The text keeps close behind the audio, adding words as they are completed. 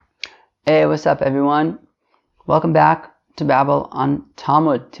Hey, what's up everyone? Welcome back to Babel on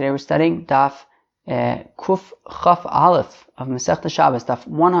Talmud. Today we're studying Daf Kuf Chaf Aleph of Masechta Shabbos, Daf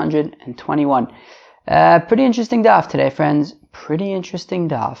 121. Pretty interesting Daf today, friends. Pretty interesting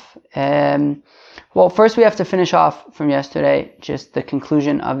Daf. Well, first we have to finish off from yesterday, just the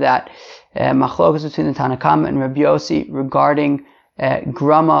conclusion of that Machlokas between the Tanna Kama and Rabbi Yossi regarding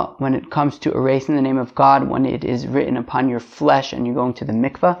Grama when it comes to erasing the name of God when it is written upon your flesh and you're going to the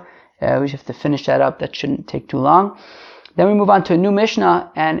mikveh. We just have to finish that up. That shouldn't take too long. Then we move on to a new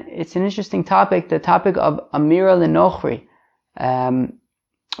Mishnah, and it's an interesting topic, the topic of Amira Lenochri.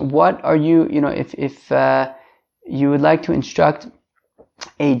 What are you, if you would like to instruct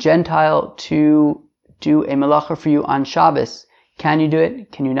a Gentile to do a malacha for you on Shabbos, can you do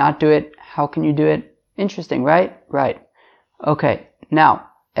it? Can you not do it? How can you do it? Interesting, right? Right. Okay. Now,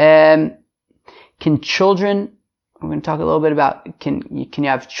 can children... We're going to talk a little bit about can you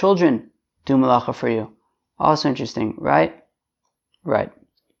have children do malacha for you? Also interesting, right? Right.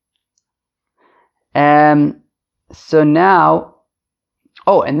 So now,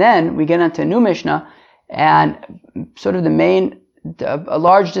 and then we get into a new Mishnah, and sort of a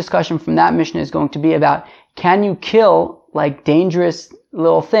large discussion from that Mishnah is going to be about, can you kill like dangerous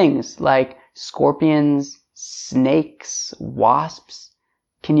little things like scorpions, snakes, wasps?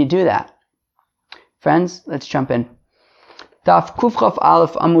 Can you do that? Friends, let's jump in. Daf Kuf Chaf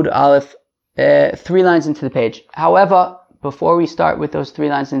Aleph Amud Aleph, 3 lines into the page. However, before we start with those 3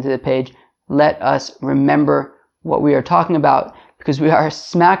 lines into the page, let us remember what we are talking about, because we are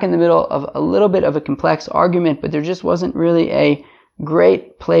smack in the middle of a little bit of a complex argument, but there just wasn't really a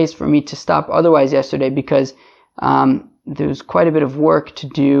great place for me to stop otherwise yesterday, because there was quite a bit of work to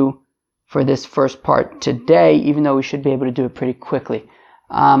do for this first part today, even though we should be able to do it pretty quickly.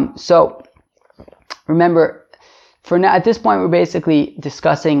 So remember, for now, at this point, we're basically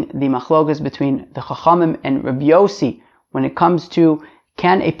discussing the machlokas between the Chachamim and Rabbi Yossi when it comes to,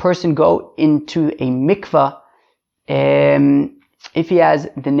 can a person go into a mikvah if he has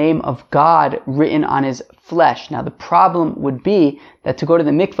the name of God written on his flesh. Now, the problem would be that to go to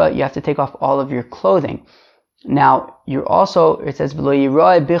the mikvah, you have to take off all of your clothing. Now, you're also, it says, V'lo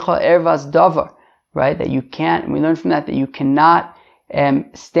yiroi bicha ervas davar, right? That you can't, and we learn from that you cannot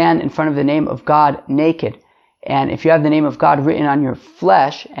stand in front of the name of God naked. And if you have the name of God written on your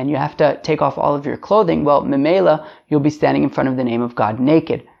flesh and you have to take off all of your clothing, well, memela, you'll be standing in front of the name of God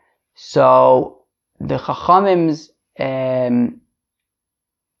naked. So the Chachamim's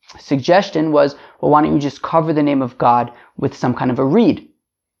suggestion was, well, why don't you just cover the name of God with some kind of a reed?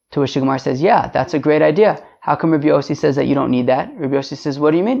 To which the Gemara says, yeah, that's a great idea. How come Rabbi Yossi says that you don't need that? Rabbi Yossi says,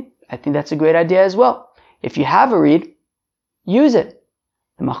 what do you mean? I think that's a great idea as well. If you have a reed, use it.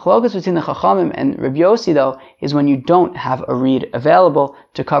 The machlokas between the Chachamim and Rabbi Yossi, though, is when you don't have a reed available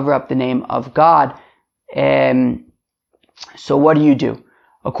to cover up the name of God. So what do?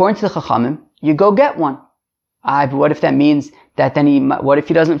 According to the Chachamim, you go get one. But what if that means that what if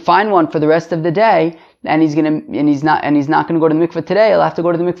he doesn't find one for the rest of the day, and he's not gonna go to the mikveh today? He'll have to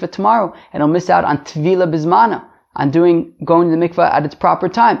go to the mikveh tomorrow, and he'll miss out on tvila bizmana, on going to the mikveh at its proper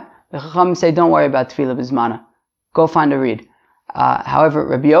time. The Chachamim say, don't worry about tvila bizmana. Go find a reed. However,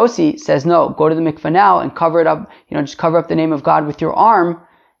 Rabbi Yossi says, no, go to the mikveh now and cover it up, just cover up the name of God with your arm,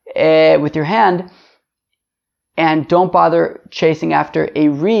 with your hand, and don't bother chasing after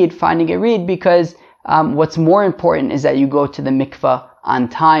finding a reed, because what's more important is that you go to the mikveh on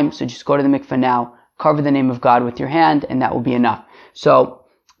time. So just go to the mikveh now, cover the name of God with your hand, and that will be enough. So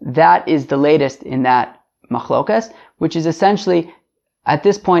that is the latest in that machlokas, which is essentially, at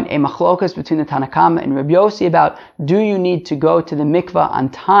this point, a machlokas between the Tanna Kama and Rabbi Yossi about, do you need to go to the mikveh on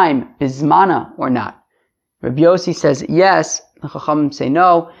time, bizmana, or not? Rabbi Yossi says yes, the Chachamim say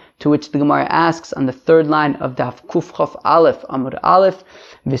no, to which the Gemara asks on the 3rd line of Daf Kuf Chaf Aleph Amud Aleph,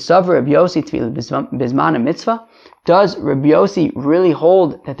 V'savar Rabbi Yossi tvila bizmana mitzvah? Does Rabbi Yossi really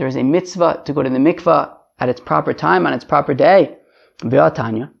hold that there is a mitzvah to go to the mikveh at its proper time, on its proper day?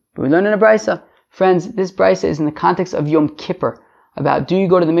 V'atanya, but we learn in a brisa. Friends, this brisa is in the context of Yom Kippur, about do you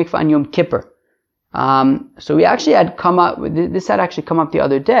go to the mikveh on Yom Kippur? So we actually had come up the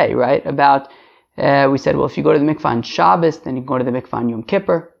other day, right? About, we said, well, if you go to the mikveh on Shabbos, then you go to the mikveh on Yom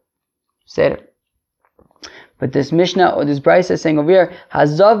Kippur. Seder. But this Mishnah, or this Brisa is saying over here,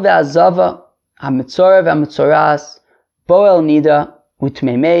 Hazav ve'azava, ha'mitzorav ha'mitzoras, bo'el nida,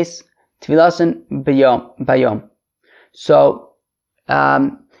 utmei meis, tvilasan bayom. So,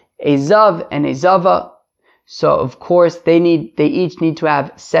 a zav and a zava, so of course they each need to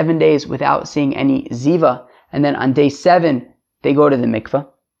have 7 days without seeing any ziva, and then on day 7 they go to the mikveh.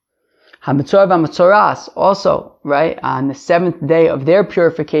 Hamitzor v'amitzoras, also, right, on the 7th day of their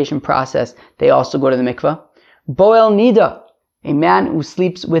purification process, they also go to the mikvah. Boel nida, a man who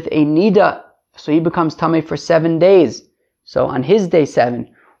sleeps with a nida, so he becomes tamei for 7 days. So on his day 7,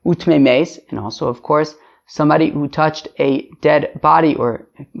 utmei meis, and also, of course, somebody who touched a dead body or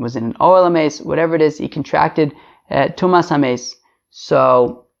was in an oel hameis, whatever it is, he contracted tumas hameis.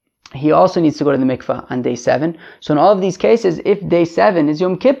 So he also needs to go to the mikvah on day 7. So in all of these cases, if day 7 is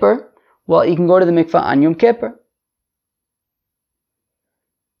Yom Kippur, well, he can go to the mikvah on Yom Kippur.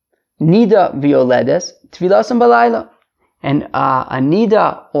 Nida v'yoledes tvilasam balayla. And a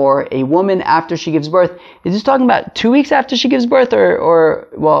nida, or a woman after she gives birth, is this talking about 2 weeks after she gives birth, or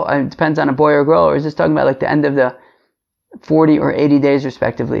well, it depends on a boy or a girl, or is this talking about like the end of the 40 or 80 days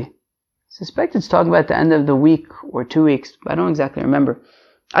respectively? I suspect it's talking about the end of the week or 2 weeks, but I don't exactly remember.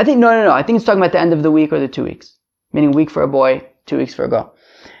 I think, no, I think it's talking about the end of the week or the 2 weeks, meaning a week for a boy, 2 weeks for a girl.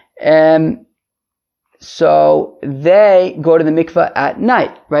 So they go to the mikvah at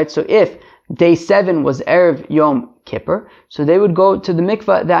night, right? So if day 7 was Erev Yom Kippur, so they would go to the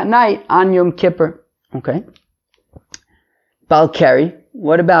mikvah that night on Yom Kippur. Okay. Balkari,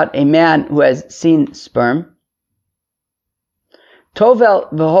 what about a man who has seen sperm?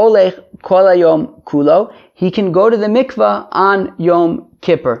 Tovel v'holech kol hayom kulo, he can go to the mikvah on Yom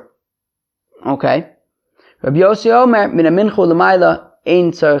Kippur. Okay. Rabbi Yossi Omer, min ha-minchu l'mayla,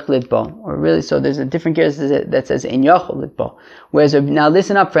 ein tzarich litbo. Or really, so there's a different case that says ein yachol litbo. Whereas, now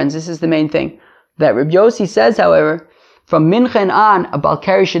listen up, friends, this is the main thing. That Rabbi Yossi says, however, from mincha and on, a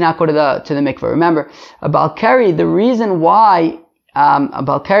balkari should not go to the mikvah. Remember, a balkari, the reason why a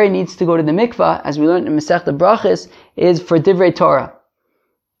balkari needs to go to the mikvah, as we learned in Masechta Brachos, is for divrei Torah.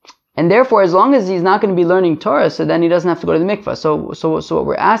 And therefore, as long as he's not going to be learning Torah, so then he doesn't have to go to the mikvah. So what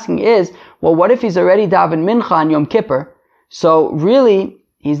we're asking is, well, what if he's already daven mincha on Yom Kippur? So really,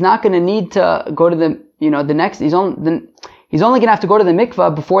 he's not going to need to go to the, the next, he's only going to have to go to the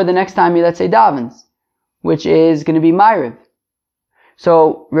mikvah before the next time he, let's say, davens, which is going to be Ma'ariv.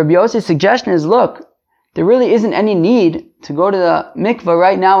 So Rabbi Yossi's suggestion is, look, there really isn't any need to go to the mikvah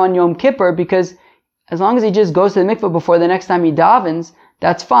right now on Yom Kippur, because as long as he just goes to the mikvah before the next time he davens,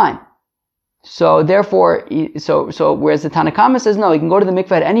 that's fine. So therefore, whereas the Tanna Kama says, no, he can go to the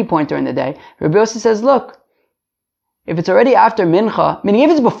mikvah at any point during the day, Rabbi Yossi says, look, if it's already after mincha, meaning if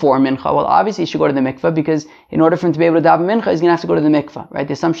it's before mincha, well, obviously he should go to the mikvah, because in order for him to be able to daven mincha, he's going to have to go to the mikvah, right?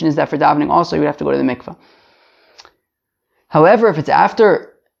 The assumption is that for davening also, you would have to go to the mikvah. However, if it's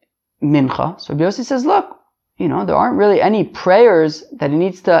after mincha, so Rabbi Yossi says, look, there aren't really any prayers that he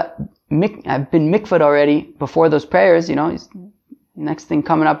needs to have been mikvahd already before those prayers. Next thing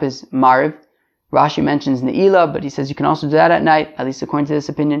coming up is Ma'ariv. Rashi mentions Ne'ilah, but he says you can also do that at night, at least according to this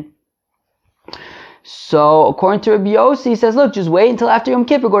opinion. So, according to Rabbi Yossi, he says, look, just wait until after Yom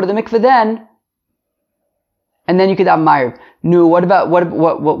Kippur, go to the mikveh then, and then you could have Ma'ariv. No, what about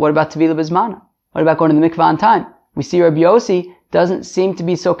Tevila B'zmana? What about going to the mikveh on time? We see Rabbi Yossi doesn't seem to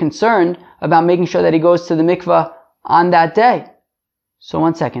be so concerned about making sure that he goes to the mikveh on that day. So,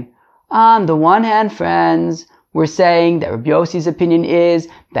 one second. On the one hand, friends, we're saying that Rabbi Yossi's opinion is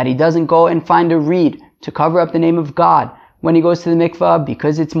that he doesn't go and find a reed to cover up the name of God when he goes to the mikvah,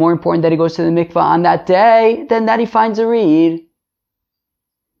 because it's more important that he goes to the mikvah on that day than that he finds a reed.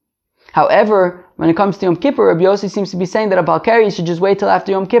 However, when it comes to Yom Kippur, Rabbi Yossi seems to be saying that a balkari should just wait till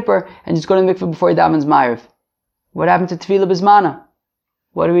after Yom Kippur and just go to the mikvah before he davens Ma'ariv. What happened to Tefillah B'zmana?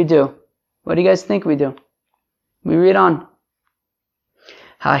 What do we do? What do you guys think we do? We read on.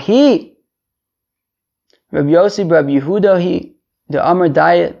 Hahi Rabbi Yossi Rabbi Yehuda hi the Amar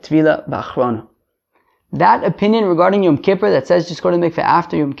Daya Tefillah B'achrona. That opinion regarding Yom Kippur that says just go to the mikveh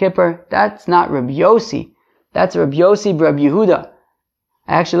after Yom Kippur, that's not Rabbi Yossi. That's Rabbi Yossi Rabbi Yehuda.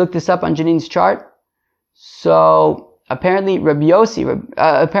 I actually looked this up on Janine's chart. So apparently Rabbi Yehuda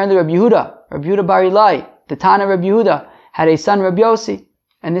Bar Ilai, the Tana Rabbi Yehuda, had a son Rabbi Yossi,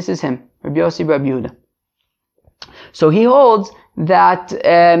 and this is him, Rabbi Yossi Rabbi Yehuda. So he holds that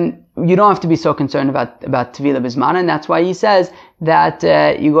you don't have to be so concerned about Tevila B'zmana, and that's why he says that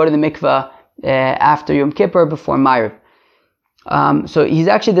you go to the mikveh after Yom Kippur before Ma'ariv. So he's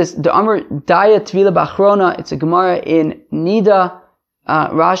actually the Amr Daya Tevila B'achrona. It's a Gemara in Nida.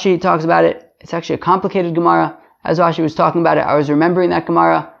 Rashi talks about it. It's actually a complicated Gemara. As Rashi was talking about it, I was remembering that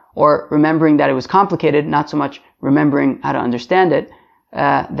Gemara, or remembering that it was complicated, not so much remembering how to understand it.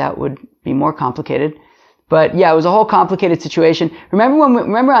 That would be more complicated. But yeah, it was a whole complicated situation. Remember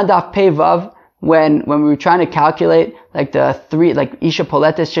on Daf Pei Vav, when we were trying to calculate like the three, like Isha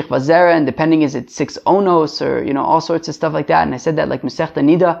Poletes Shich Vazera, and depending is it 6 onos or all sorts of stuff like that. And I said that like Masechta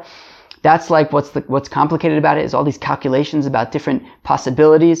Nida, that's like what's complicated about it is all these calculations about different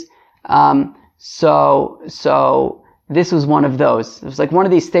possibilities. So this was one of those. It was like one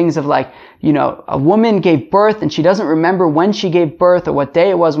of these things of like, a woman gave birth and she doesn't remember when she gave birth or what day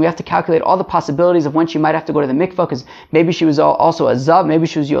it was. We have to calculate all the possibilities of when she might have to go to the mikvah, because maybe she was also a zav, maybe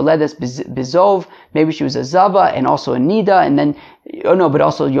she was yoledes bizov, maybe she was a zava and also a nida, and then, but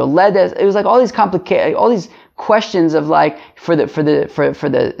also yoledes. It was like all these complicated, all these questions of like, for the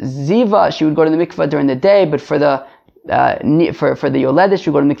ziva, she would go to the mikvah during the day, but for the Yoledes, she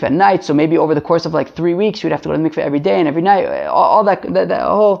would go to the mikveh at night. So maybe over the course of like 3 weeks, she would have to go to the mikveh every day and every night. All that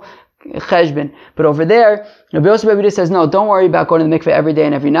whole cheshbon. But over there, Rabbi Yosef Bar Yehuda says, no, don't worry about going to the mikveh every day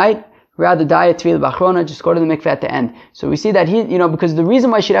and every night. Rather, diet tefillah b'achrona, just go to the mikveh at the end. So we see that because the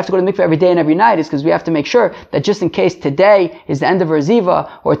reason why she'd have to go to the mikveh every day and every night is because we have to make sure that just in case today is the end of her ziva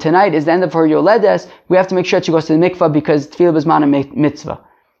or tonight is the end of her Yoledes, we have to make sure that she goes to the mikveh because tefillah b'zman mitzvah.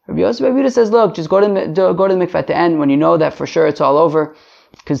 Rabbi Yosef Bar Yehuda says, look, just go to the mikveh at the end when you know that for sure it's all over,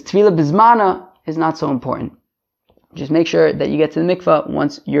 because tefillah bizmana is not so important. Just make sure that you get to the mikveh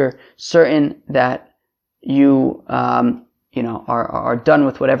once you're certain that you are done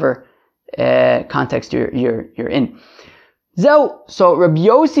with whatever context you're in. So Rabbi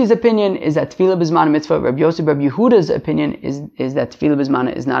Yossi's opinion is that tefillah bizmana mitzvah. Rabbi Yossi Bar Yehuda's opinion is that tefillah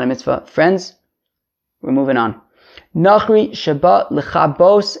bizmana is not a mitzvah. Friends, we're moving on. Nachri sheba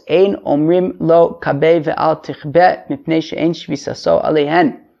lechabos ein omrim lo kabeh ve'al tichbe mipnei she'ein shvisaso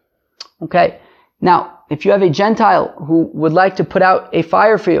alehen. Okay. Now, if you have a Gentile who would like to put out a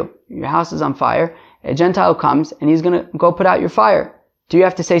fire for you, your house is on fire, a Gentile comes and he's going to go put out your fire. Do you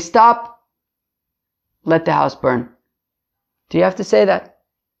have to say, stop, let the house burn? Do you have to say that?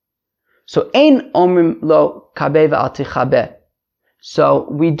 So, ein omrim lo kabeh ve'al tichbe. So,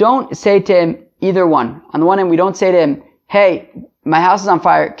 we don't say to him, either one. On the one hand, we don't say to him, hey, my house is on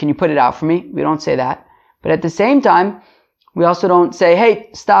fire, can you put it out for me? We don't say that. But at the same time, we also don't say, hey,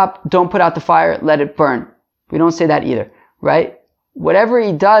 stop, don't put out the fire, let it burn. We don't say that either, right? Whatever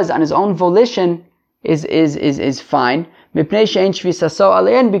he does on his own volition is fine. Because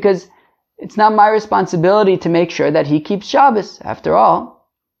it's not my responsibility to make sure that he keeps Shabbos. After all,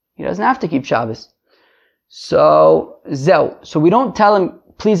 he doesn't have to keep Shabbos. So we don't tell him,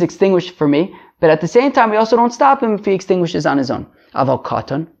 please extinguish for me. But at the same time, we also don't stop him if he extinguishes on his own. Aval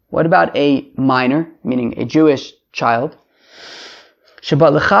katan. What about a minor, meaning a Jewish child?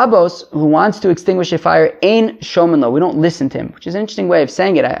 Shabbat lechabos, who wants to extinguish a fire, ein shomen lo. We don't listen to him, which is an interesting way of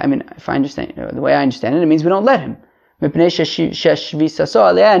saying it. I mean, if I understand, the way I understand it, it means we don't let him.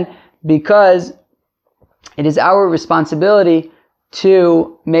 Because it is our responsibility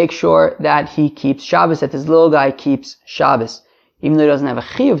to make sure that he keeps Shabbos, that this little guy keeps Shabbos. Even though he doesn't have a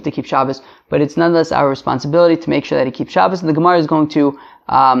chiyuv to keep Shabbos, but it's nonetheless our responsibility to make sure that he keeps Shabbos, and the Gemara is going to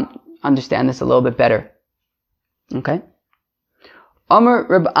understand this a little bit better. Okay? Amar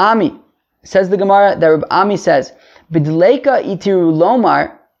Reb Ami, says the Gemara, that Reb Ami says, B'dleika itiru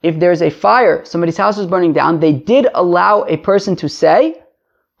lomar, if there's a fire, somebody's house is burning down, they did allow a person to say,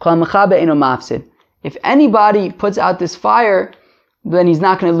 Kol mechabe eino mafsid. If anybody puts out this fire, then he's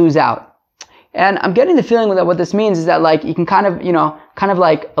not going to lose out. And I'm getting the feeling that what this means is that like you can kind of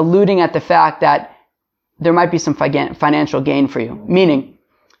like alluding at the fact that there might be some financial gain for you. Meaning,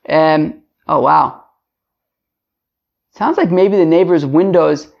 oh wow. Sounds like maybe the neighbor's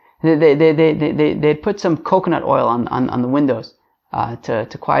windows, they put some coconut oil on the windows,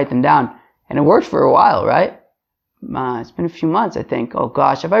 to quiet them down. And it worked for a while, right? It's been a few months, I think. Oh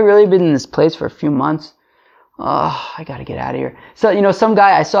gosh, have I really been in this place for a few months? Oh, I gotta get out of here. So, some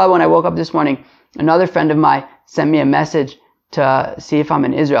guy I saw when I woke up this morning, another friend of mine sent me a message to see if I'm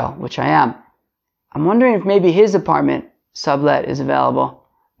in Israel, which I am. I'm wondering if maybe his apartment sublet is available.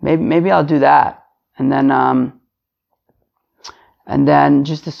 Maybe I'll do that. And then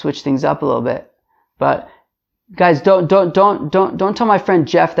just to switch things up a little bit. But guys, don't tell my friend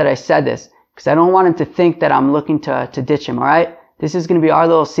Jeff that I said this, because I don't want him to think that I'm looking to ditch him, alright? This is gonna be our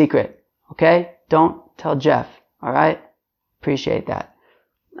little secret, okay? Don't tell Jeff, alright? Appreciate that.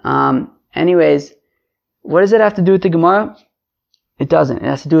 Anyways, what does it have to do with the Gemara? It doesn't. It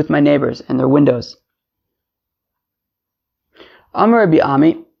has to do with my neighbors and their windows. Amar Rabbi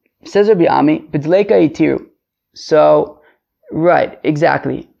Ami, says Rabbi Ami, B'dleika itiru. So, right,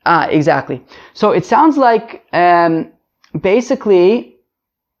 exactly. Exactly. So it sounds like, basically,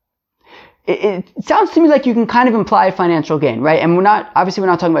 it sounds to me like you can kind of imply a financial gain, right? And we're not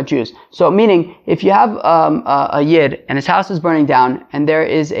talking about Jews. So meaning, if you have a Yid and his house is burning down and there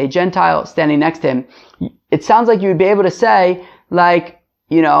is a Gentile standing next to him, it sounds like you would be able to say, like,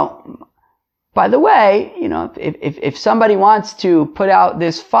 by the way, if somebody wants to put out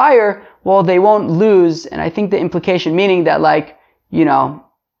this fire, well, they won't lose. And I think the implication, meaning that like,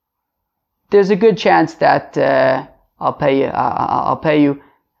 there's a good chance that I'll pay you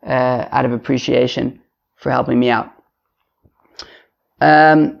out of appreciation for helping me out.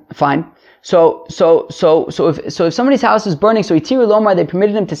 Fine. So if somebody's house is burning, so Itiru Lomar, they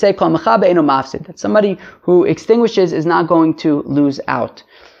permitted him to say, Kol mechabe eino mafsid, that somebody who extinguishes is not going to lose out.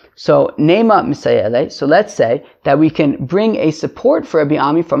 So Nema Misayele, so let's say that we can bring a support for Rabbi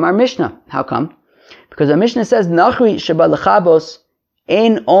Ami from our Mishnah. How come? Because our Mishnah says, Nachri sheba lechabos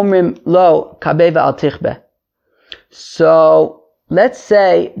ein omrim lo kabe ve'al tichbe. So let's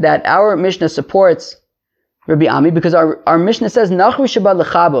say that our Mishnah supports Rabbi Ami because our Mishnah says, Nachri sheba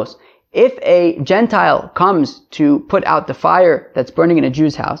lechabos. If a Gentile comes to put out the fire that's burning in a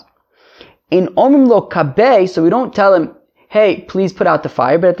Jew's house, in omrim lo kabe, so we don't tell him, hey, please put out the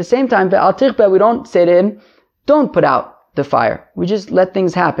fire, but at the same time, ve'al tichbe, we don't say to him, don't put out the fire. We just let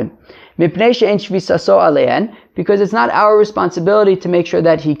things happen. Because it's not our responsibility to make sure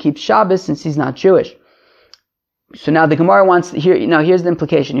that he keeps Shabbos since he's not Jewish. So now the Gemara wants to hear, here's the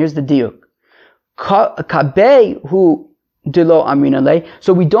implication, here's the diuk. Kabe hu dilo amrinale.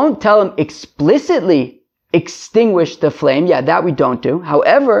 So we don't tell him explicitly extinguish the flame. Yeah, that we don't do.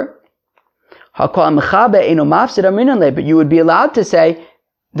 However, but you would be allowed to say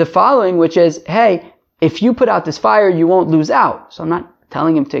the following, which is, hey, if you put out this fire, you won't lose out. So I'm not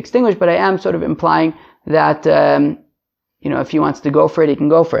telling him to extinguish, but I am sort of implying that, if he wants to go for it, he can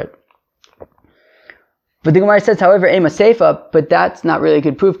go for it. But the Gemara says, however, ema seifa, but that's not really a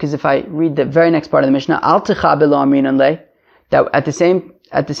good proof, because if I read the very next part of the Mishnah, al techabe lo amrinan le, that at the same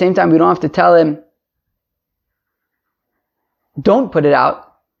time, we don't have to tell him, don't put it out,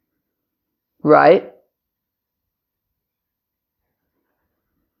 right?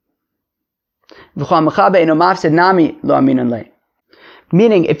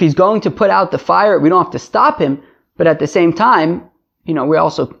 Meaning, if he's going to put out the fire, we don't have to stop him, but at the same time, we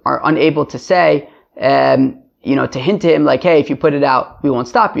also are unable to say, to hint to him like, hey, if you put it out, we won't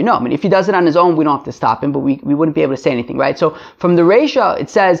stop you. No, if he does it on his own, we don't have to stop him, but we wouldn't be able to say anything, right? So from the Reisha, it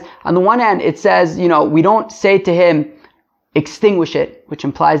says, on the one hand, it says, we don't say to him, extinguish it, which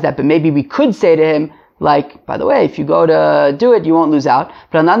implies that, but maybe we could say to him, like, by the way, if you go to do it, you won't lose out.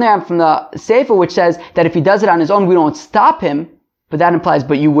 But on the other hand, from the Sefer, which says that if he does it on his own, we don't stop him, but that implies,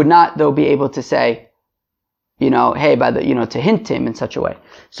 but you would not, though, be able to say, hey, to hint him in such a way.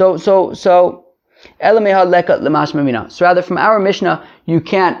 So rather from our Mishnah, you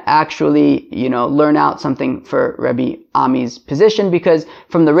can't actually, learn out something for Rabbi Ami's position, because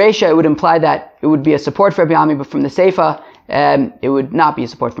from the Reisha, it would imply that it would be a support for Rabbi Ami, but from the Seifa, it would not be a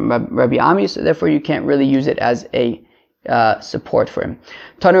support from Rabbi Ami, so therefore you can't really use it as a support for him.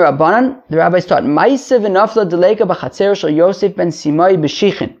 Tanu Rabbanan, the rabbis taught, Ma'aseh v'nafla deleka b'chatzer shel Yosef ben Simai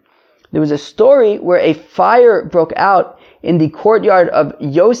b'Shichin. There was a story where a fire broke out in the courtyard of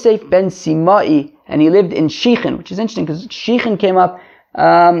Yosef ben Simai, and he lived in Shichin, which is interesting because Shichin came up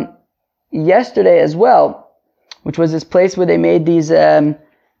yesterday as well, which was this place where they made these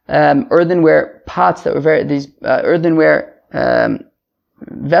earthenware pots that were earthenware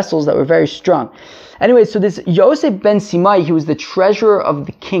vessels that were very strong. Anyway, so this Yosef ben Simai, he was the treasurer of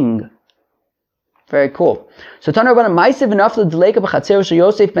the king. Very cool. So Tanu Rabbanan, Ma'aseh v'nafla deleka b'chatzer shel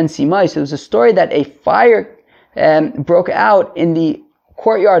Yosef ben Simai. So there was a story that a fire broke out in the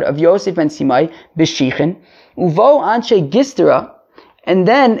courtyard of Yosef ben Simai, b'Shichin, uvo anshe gistera, and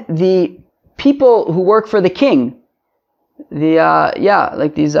then the people who work for the king, these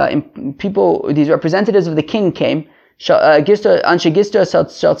representatives of the king came, anshe gistera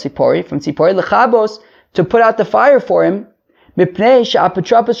shel Tzipori, from Tzipori, lechabos, to put out the fire for him, mipnei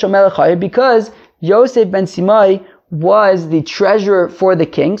she'apotropos shel melech hayir, because Yosef ben Simai was the treasurer for the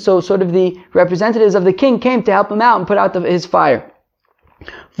king, so sort of the representatives of the king came to help him out and put out his fire.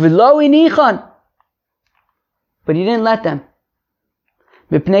 V'lo inichan, but he didn't let them.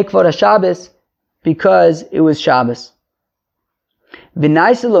 Mipnei kvod HaShabbos, because it was Shabbos.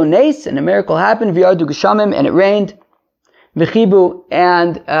 V'naisa lo nes, and a miracle happened. V'yardu geshamim, and it rained. V'chibu,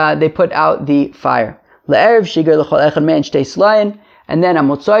 and they put out the fire. Le'erev shiger l'chol echad me'en shtei slayin, and then on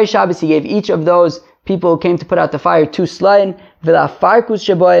Motzai Shabbos he gave each of those people who came to put out the fire 2 slayin. V'la'farkus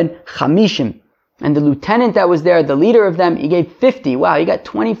sheboyin chamishim. And the lieutenant that was there, the leader of them, he gave 50. Wow, he got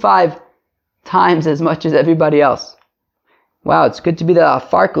 25 times as much as everybody else. Wow, it's good to be the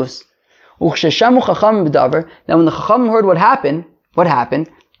farkus. Uchsheshamu chachamim b'davar. Now when the chachamim heard what happened?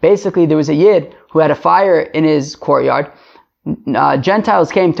 Basically, there was a yid who had a fire in his courtyard.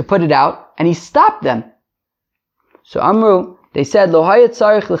 Gentiles came to put it out, and he stopped them. So Amru, they said, Lo hayat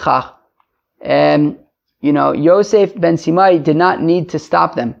tzarich l'chach. Yosef ben Simai did not need to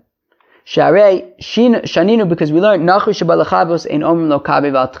stop them. Sharei shaninu, because we learned Nachu shebalachabos ein omrim lo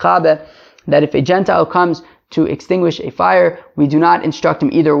kabe v'al tchabe, that if a Gentile comes to extinguish a fire, we do not instruct him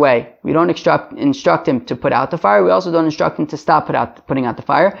either way. We don't instruct him to put out the fire. We also don't instruct him to stop putting out the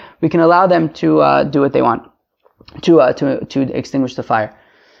fire. We can allow them to do what they want, to extinguish the fire.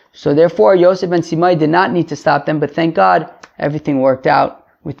 So therefore, Yosef and Simai did not need to stop them, but thank God, everything worked out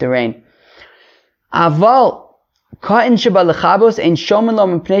with the rain. Aval, so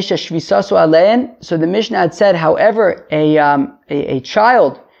the Mishnah had said, however, a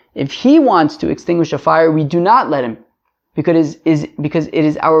child, if he wants to extinguish a fire, we do not let him, because it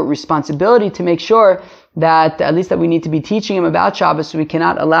is our responsibility to make sure that at least that we need to be teaching him about Shabbos, so we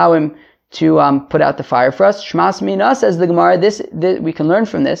cannot allow him to put out the fire for us. Shmas Mina, says the Gemara, this we can learn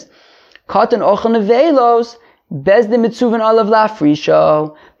from this. Katan ochel nevelos bezdin mitzuven alav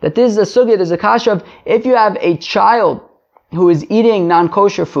lafrisho. That this is a sugya, there's a kasha of, if you have a child who is eating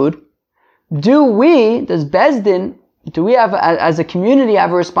non-kosher food, do we have, as a community,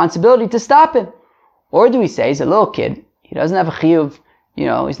 have a responsibility to stop him? Or do we say, he's a little kid, he doesn't have a chiyuv,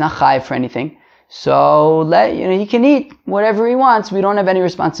 he's not chayiv for anything, so he can eat whatever he wants, we don't have any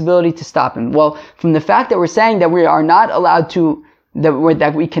responsibility to stop him. Well, from the fact that we're saying that we are not allowed to,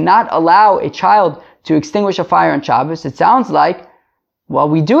 that we cannot allow a child to extinguish a fire on Shabbos, it sounds like, well,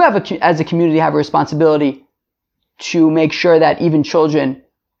 we do have, as a community, have a responsibility to make sure that even children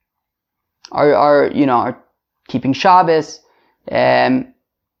are keeping Shabbos,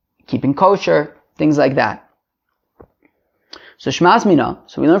 keeping kosher, things like that. So Shmas Mina,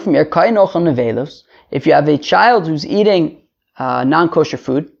 so we learn from here, if you have a child who's eating non-kosher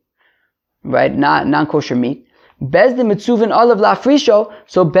food, right, non-kosher meat, Bezdin mitzuvin olav lafrisho,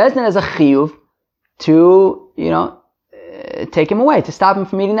 so Bezdin has a chiyuv to, take him away, to stop him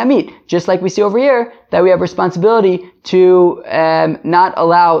from eating that meat. Just like we see over here, that we have responsibility to not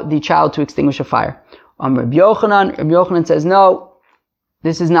allow the child to extinguish a fire. Rabbi Yochanan says, no,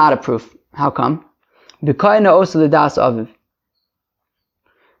 this is not a proof. How come?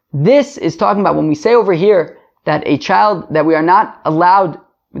 This is talking about when we say over here that a child, that we are not allowed,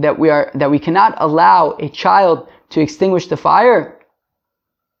 that we cannot allow a child to extinguish the fire.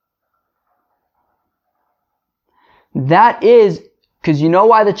 That is because you know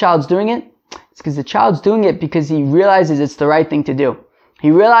why the child's doing it? It's because the child's doing it because he realizes it's the right thing to do.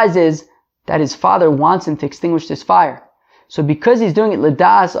 He realizes that his father wants him to extinguish this fire. So because he's doing it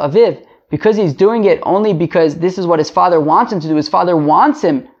l'das aviv, because he's doing it only because this is what his father wants him to do, his father wants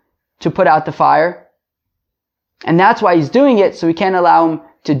him to put out the fire, and that's why he's doing it, so we can't allow him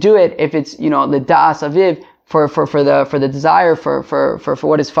to do it if it's, l'das aviv, for the desire, for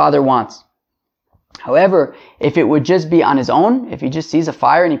what his father wants. However, if it would just be on his own, if he just sees a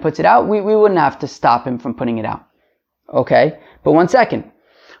fire and he puts it out, we wouldn't have to stop him from putting it out. Okay? But one second.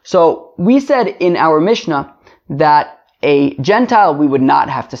 So, we said in our Mishnah that a Gentile we would not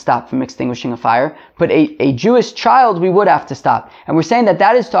have to stop from extinguishing a fire, but a Jewish child we would have to stop. And we're saying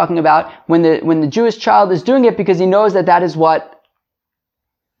that is talking about when the Jewish child is doing it because he knows that is what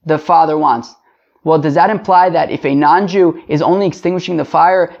the father wants. Well, does that imply that if a non-Jew is only extinguishing the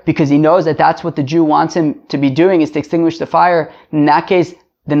fire because he knows that that's what the Jew wants him to be doing, is to extinguish the fire, in that case,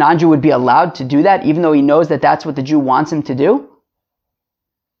 the non-Jew would be allowed to do that even though he knows that that's what the Jew wants him to do?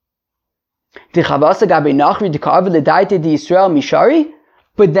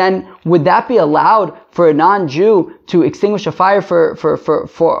 But then, would that be allowed for a non-Jew to extinguish a fire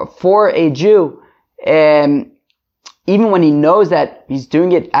for a Jew, even when he knows that he's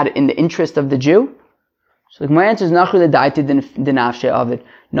doing it in the interest of the Jew? So my answer is nachri l'daiti d'nafshe avid.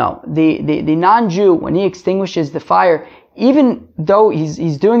 No, the non-Jew, when he extinguishes the fire, even though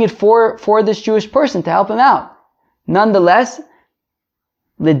he's doing it for this Jewish person to help him out, nonetheless,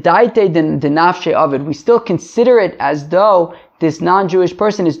 l'daiti d'nafshe avid, we still consider it as though this non-Jewish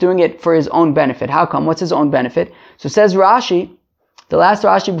person is doing it for his own benefit. How come? What's his own benefit? So says Rashi, the last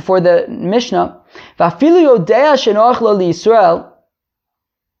Rashi before the Mishnah,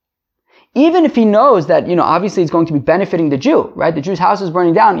 even if he knows that, obviously he's going to be benefiting the Jew, right? The Jew's house is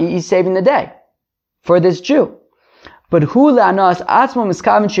burning down. He's saving the day for this Jew. But he's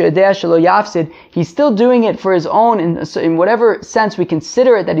still doing it for his own, in whatever sense we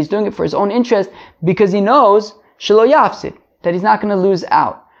consider it that he's doing it for his own interest, because he knows shelo yafsid, that he's not going to lose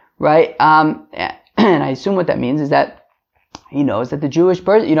out, right? And I assume what that means is that he knows that the Jewish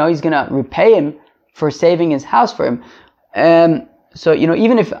person, he's going to repay him for saving his house for him. So,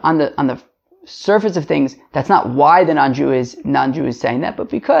 even if on the surface of things, that's not why the non-Jew is saying that, but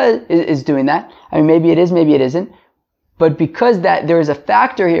because is doing that. I mean, maybe it is, maybe it isn't. But because that there is a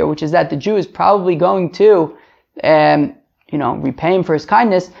factor here, which is that the Jew is probably going to, repay him for his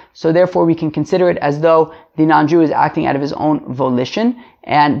kindness, so therefore we can consider it as though the non-Jew is acting out of his own volition,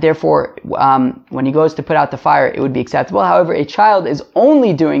 and therefore when he goes to put out the fire, it would be acceptable. However, a child is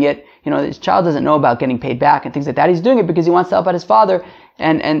only doing it, his child doesn't know about getting paid back and things like that. He's doing it because he wants to help out his father,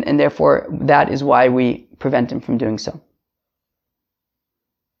 and therefore that is why we prevent him from doing so.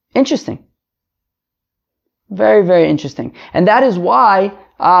 Interesting. Very, very interesting. And that is why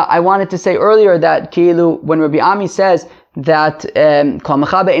I wanted to say earlier that when Rabbi Ami says that Kol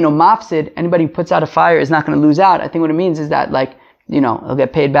Mechabe Eino Mafsid, anybody who puts out a fire is not going to lose out. I think what it means is that he'll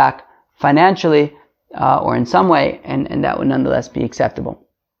get paid back financially or in some way, and that would nonetheless be acceptable.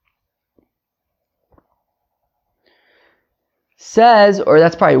 Says, or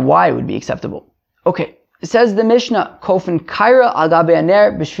that's probably why it would be acceptable. Okay, it says the Mishnah, Kofen Kaira al Gabe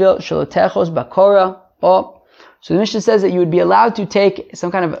Aner B'Shvil Shalotechos Bakora. So the Mishnah says that you would be allowed to take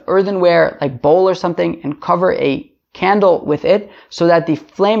some kind of earthenware, like bowl or something, and cover a candle with it, so that the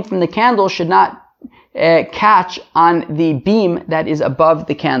flame from the candle should not catch on the beam that is above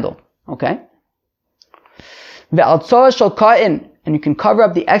the candle. Okay? And you can cover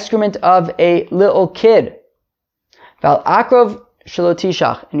up the excrement of a little kid. And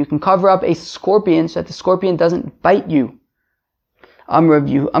you can cover up a scorpion so that the scorpion doesn't bite you. Amr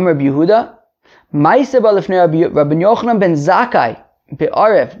Yehuda. Wow.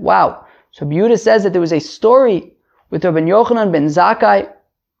 So Rabbi Yehuda says that there was a story with Rabbi Yochanan ben Zakkai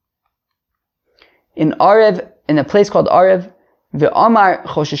in Arev, in a place called Arev.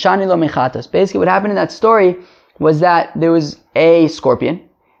 Basically what happened in that story was that there was a scorpion,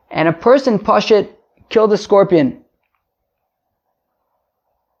 and a person pashut killed the scorpion.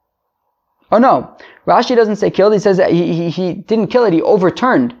 Oh no, Rashi doesn't say killed, he says that he didn't kill it, he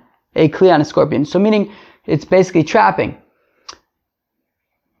overturned a kli on a scorpion. So meaning, it's basically trapping.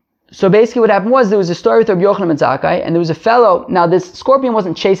 So basically what happened was, there was a story with Rabbi Yochanan ben Zakkai, and there was a fellow, now this scorpion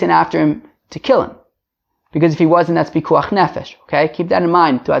wasn't chasing after him to kill him. Because if he wasn't, that's pikuach nefesh. Okay? Keep that in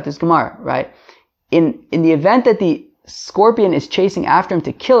mind throughout this Gemara, right? In the event that the scorpion is chasing after him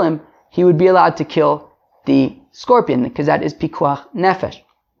to kill him, he would be allowed to kill the scorpion, because that is pikuach nefesh.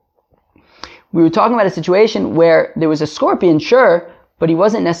 We were talking about a situation where there was a scorpion, sure, but he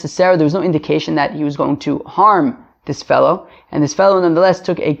wasn't necessarily, there was no indication that he was going to harm this fellow, and this fellow nonetheless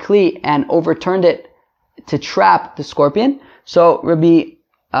took a kli and overturned it to trap the scorpion. So Rabbi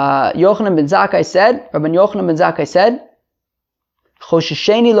Yochanan ben Zakkai said,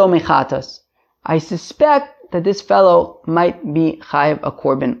 Choshesheni lo mechatas. I suspect that this fellow might be chayav a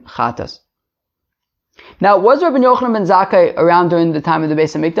korban chatas. Now, was Rabbi Yochanan ben Zakkai around during the time of the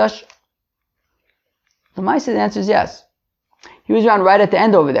Beis HaMikdash? The Maaseh, the answer is yes. He was around right at the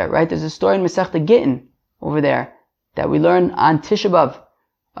end over there, right? There's a story in Masechta Gittin over there that we learn on Tisha B'Av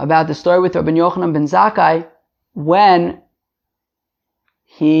about the story with Rabbi Yochanan ben Zakkai when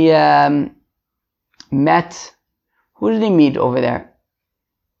he met, who did he meet over there?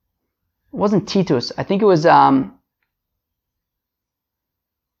 It wasn't Titus. I think it was, I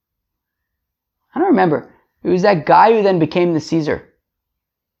don't remember. It was that guy who then became the Caesar.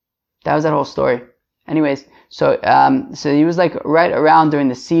 That was that whole story. Anyways, so he was like right around during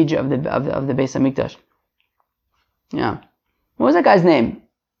the siege of the Beis HaMikdash. Yeah. What was that guy's name?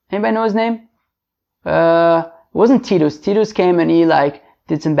 Anybody know his name? It wasn't Titus. Titus came and he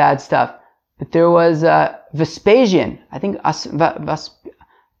did some bad stuff. But there was Vespasian. I think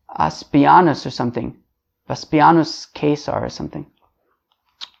Aspianus or something. Vespianus Caesar or something.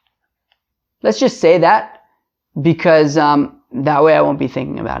 Let's just say that, because that way I won't be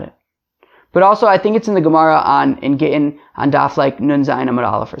thinking about it. But also, I think it's in the Gemara in Gittin on Daf Nun Zayin Amud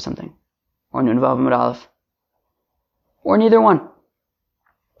Aleph or something, or Nun Vav Amud Aleph, or neither one.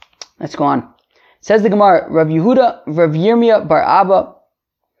 Let's go on. Says the Gemara, Rav Yehuda, Rav Yirmiyah bar Abba,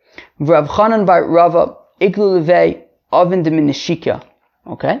 Rav Chanan bar Rava, Iglu Levei, Oven de Minishikya.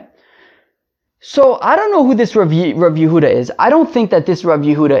 Okay? So, I don't know who this Rav Yehuda is. I don't think that this Rav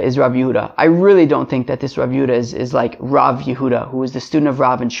Yehuda is Rav Yehuda. I really don't think that this Rav Yehuda is like Rav Yehuda, who was the student of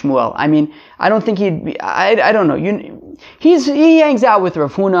Rav and Shmuel. I mean, I don't think he'd be, I don't know. He hangs out with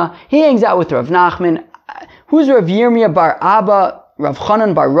Rav Huna, he hangs out with Rav Nachman. Who's Rav Yirmiyah bar Abba, Rav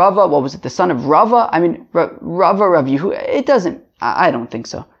Chanan bar Rava? What was it, the son of Rava? I mean, Rav Yehuda, it doesn't, I don't think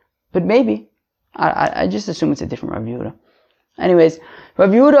so. But maybe. I just assume it's a different Rav Yehuda. Anyways, Rav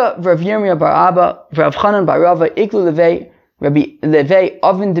Yehuda, Rav Yirmiyah bar Abba, Rav Chanan bar Rava, Iklu Levei, Rabbi Levei,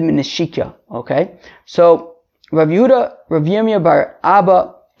 Oven de Minishikya. Okay? So, Rav Yehuda, Rav Yirmiyah bar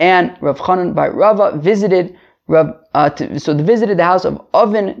Abba, and Rav Chanan bar Rava visited they visited the house of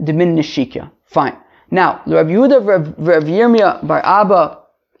Oven de Minishikya. Fine. Now, Rav Yehuda, Rav Yirmiyah bar Abba,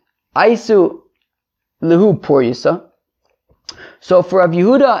 Aisu Lehu Poryasa. So for Rav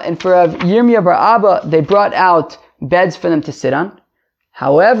Yehuda and for Rav Yirmiyah bar Abba, they brought out beds for them to sit on.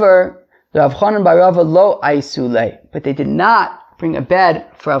 However, Rav Chanan bar Rava lo aisule, but they did not bring a bed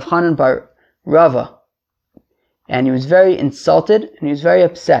for Rav Chanan bar Rava. And he was very insulted and he was very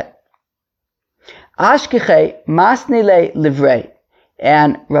upset. Ashkeche masnile livrei.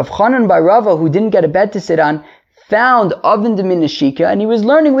 And Rav Chanan bar Rava, who didn't get a bed to sit on, found oven de minashika, and he was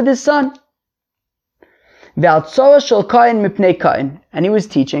learning with his son. And he was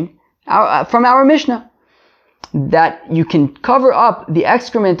teaching from our Mishnah that you can cover up the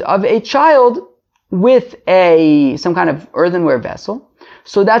excrement of a child with some kind of earthenware vessel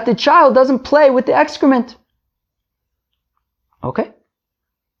so that the child doesn't play with the excrement. Okay.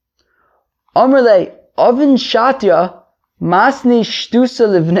 Amrle oven shatya masni shtusa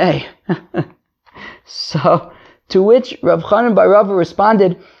livnei. So, to which Rav Chanan bar Rava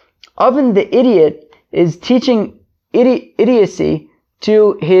responded, Oven the idiot is teaching idiocy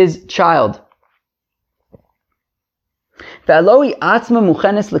to his child. V'aloi atzma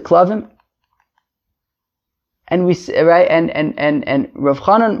muchenes leklavim. And we right and Rav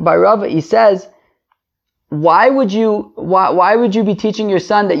Chanan bar Rava, he says, why would you be teaching your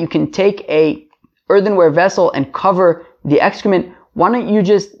son that you can take a earthenware vessel and cover the excrement? Why don't you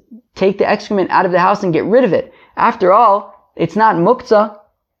just take the excrement out of the house and get rid of it? After all, it's not muktzah.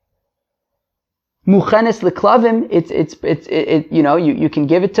 Muchenes leklavim. You can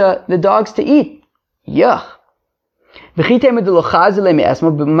give it to the dogs to eat. Yuck. Maybe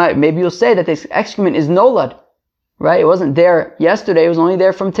you'll say that this excrement is nolad, right? It wasn't there yesterday. It was only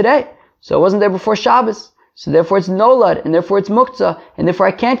there from today. So it wasn't there before Shabbos. So therefore it's nolad, and therefore it's muktzah, and therefore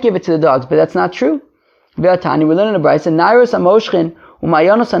I can't give it to the dogs. But that's not true. We learn in the Brisa, Nairos hamoshchin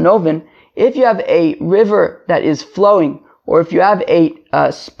umayonos hanovin. If you have a river that is flowing, or if you have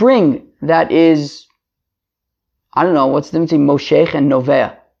a spring that is, I don't know, what's the difference between moshech and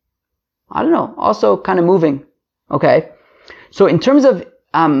novea? I don't know, also kind of moving. Okay? So in terms of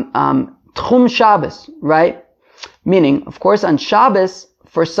tchum Shabbos, right? Meaning, of course, on Shabbos,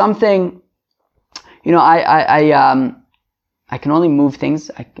 for something, I can only move things,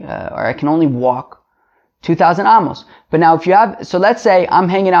 or I can only walk 2,000 amos. But now if you have, so let's say I'm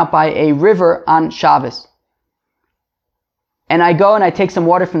hanging out by a river on Shabbos. And I go and I take some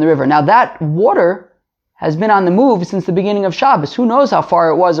water from the river. Now that water has been on the move since the beginning of Shabbos. Who knows how far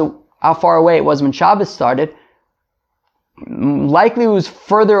away it was when Shabbos started. Likely it was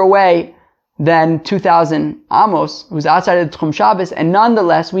further away than 2,000 amos. It was outside of the Tchum Shabbos. And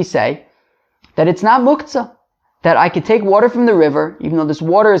nonetheless, we say that it's not muktzah. That I could take water from the river, even though this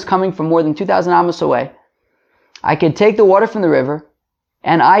water is coming from more than 2,000 amos away. I could take the water from the river,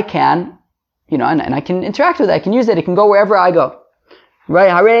 and I can, and I can interact with it. I can use it. It can go wherever I go.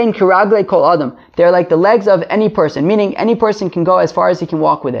 Right? Harein kiragle kol adam. They're like the legs of any person, meaning any person can go as far as he can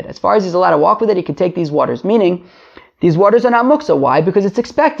walk with it. As far as he's allowed to walk with it, he can take these waters. Meaning, these waters are not muktzah. Why? Because it's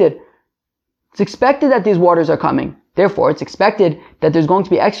expected. It's expected that these waters are coming. Therefore, it's expected that there's going to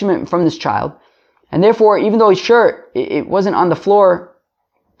be excrement from this child. And therefore, even though it wasn't on the floor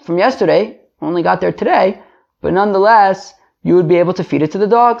from yesterday, only got there today, but nonetheless, you would be able to feed it to the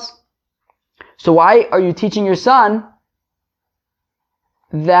dogs. So why are you teaching your son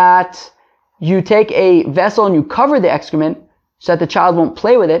that you take a vessel and you cover the excrement so that the child won't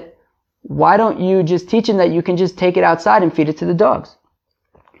play with it? Why don't you just teach him that you can just take it outside and feed it to the dogs?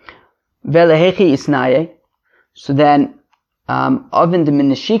 Velehechi isnaye. So then, Oven de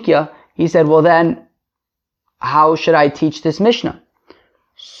Minashikya, he said, well then, how should I teach this Mishnah?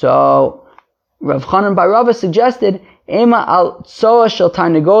 So, Rav Chanan bar Rava suggested, Ema al tsoa shel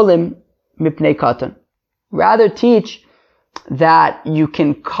tarnegolim mipnei katan. Rather teach that you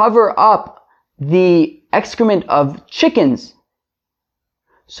can cover up the excrement of chickens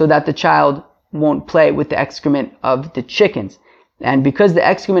so that the child won't play with the excrement of the chickens. And because the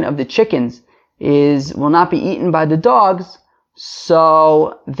excrement of the chickens will not be eaten by the dogs,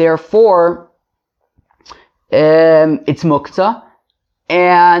 so therefore it's muktzah,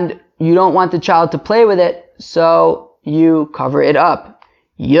 and you don't want the child to play with it, so you cover it up.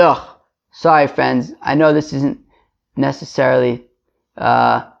 Yuck. Sorry, friends. I know this isn't necessarily,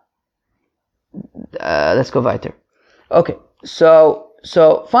 let's go weiter. Okay. So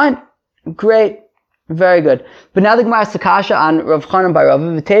fine. Great. Very good. But now the Gemara has Sakasha on Rav Chanan bar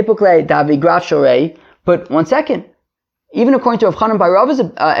Rava, V'tepukle davi graf shorei. But one second. Even according to Rav Chanan bar Rava's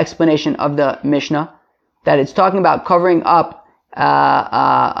explanation of the Mishnah, that it's talking about covering up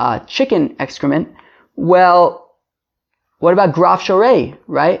chicken excrement. Well, what about graf shorei,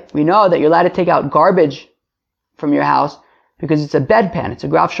 right? We know that you're allowed to take out garbage from your house because it's a bedpan. It's a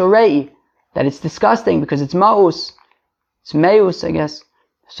graf shorei. That it's disgusting because it's ma'us. It's meus, I guess.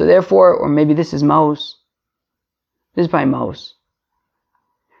 So therefore, or maybe this is maus. This is probably maus.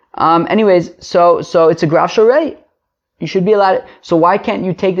 Anyways, so it's a graf shorei. You should be allowed. So why can't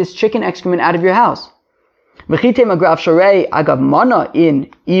you take this chicken excrement out of your house? And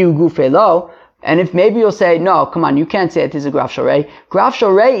if maybe you'll say, no, come on, you can't say it is a graf shorei. Graf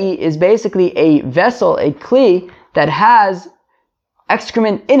shorei is basically a vessel, a kli that has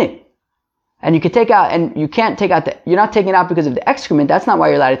excrement in it. And you can take out, and you can't take out you're not taking it out because of the excrement. That's not why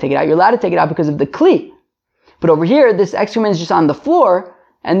you're allowed to take it out. You're allowed to take it out because of the kli. But over here, this excrement is just on the floor,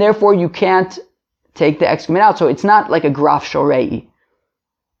 and therefore you can't take the excrement out. So it's not like a graf shorei.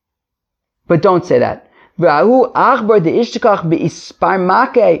 But don't say that. But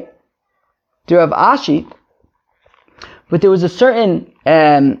there was a certain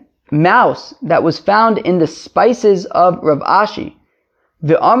mouse that was found in the spices of Rav Ashi.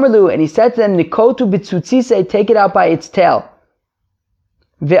 Ve'amrlu, and he said to them, Nikotu b'tzutzise, take it out by its tail.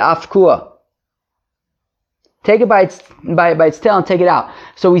 Ve'afkua. Take it by its tail and take it out.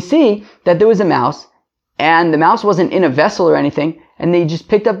 So we see that there was a mouse, and the mouse wasn't in a vessel or anything, and they just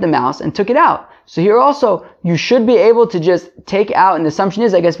picked up the mouse and took it out. So here also, you should be able to just take out, and the assumption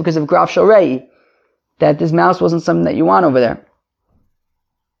is, I guess, because of graf shorei, that this mouse wasn't something that you want over there.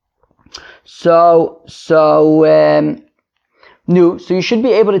 So you should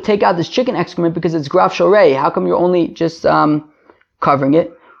be able to take out this chicken excrement because it's graf shorei. How come you're only just covering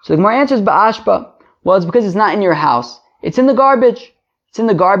it? So the Gemara answers ba'ashba. Well, it's because it's not in your house. It's in the garbage. It's in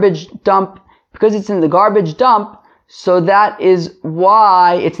the garbage dump. Because it's in the garbage dump, so that is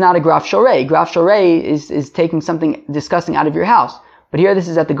why it's not a graf shorei. Graf shorei is taking something disgusting out of your house. But here this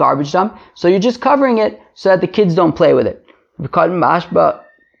is at the garbage dump, so you're just covering it so that the kids don't play with it.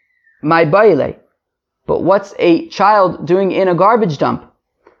 But what's a child doing in a garbage dump?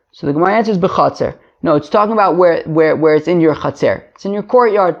 So the Gemara answers b'chatzer. No, it's talking about where it's in your chatzer. It's in your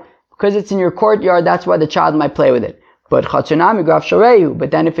courtyard. Because it's in your courtyard, that's why the child might play with it. But chatzernami graf shorei.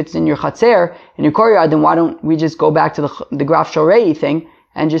 But then if it's in your chatzer, in your courtyard, then why don't we just go back to the graf shorei thing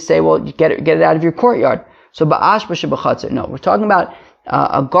and just say, well, you get it out of your courtyard. So ba'ashba shebachatzer. No, we're talking about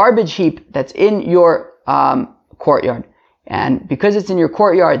a garbage heap that's in your courtyard. And because it's in your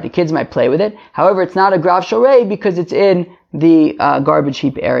courtyard, the kids might play with it. However, it's not a graf shorei because it's in the garbage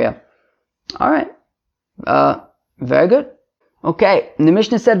heap area. All right. Very good. Okay. And the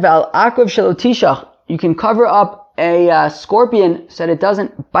Mishnah said, "Val akrav shelo tishach." You can cover up a scorpion so that it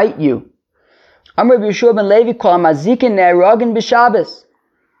doesn't bite you. Amar Rabbi Yeshua ben Levi kol mazikin ne'eragin b'Shabbos.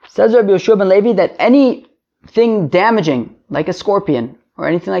 Says Rabbi Yeshua ben Levi that anything damaging, like a scorpion or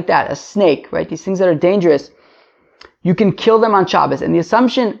anything like that, a snake, right? These things that are dangerous, you can kill them on Shabbos. And the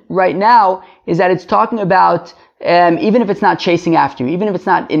assumption right now is that it's talking about, even if it's not chasing after you, even if it's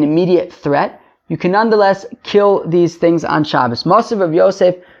not an immediate threat, you can nonetheless kill these things on Shabbos. Moshe Rav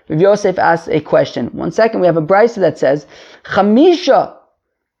Yosef asks a question. 1 second, we have a brisa that says, Chamisha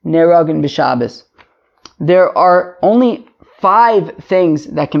neragin b'Shabbos. There are only 5 things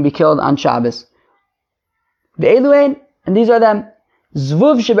that can be killed on Shabbos. Ve'eluein, and these are them.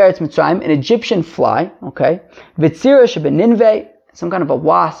 Zvuv sheberetz Mitzrayim, an Egyptian fly, okay. V'tzira shebe Ninveh, some kind of a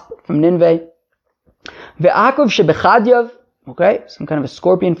wasp from Ninveh. Ve'akrav shebe Chadyav, okay, some kind of a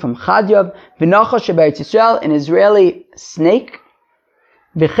scorpion from Chadyav. V'nacha sheberetz Yisrael, an Israeli snake.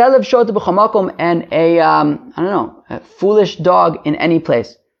 V'chelev shota b'chamakom, and a foolish dog in any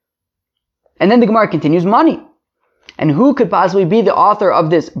place. And then the Gemara continues, money. And who could possibly be the author of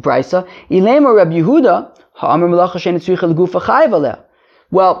this brisa? Ilema Rabbi Yehuda.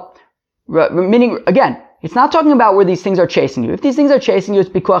 Well, meaning, again, it's not talking about where these things are chasing you. If these things are chasing you, it's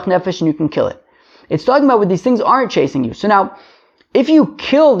pikuach nefesh and you can kill it. It's talking about where these things aren't chasing you. So now, if you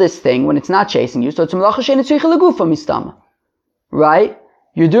kill this thing when it's not chasing you, so it's melacha she'ein tzricha legufa mistama. Right?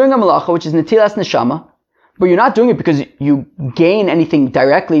 You're doing a melacha, which is netilas neshama, but you're not doing it because you gain anything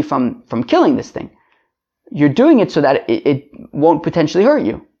directly from killing this thing. You're doing it so that it won't potentially hurt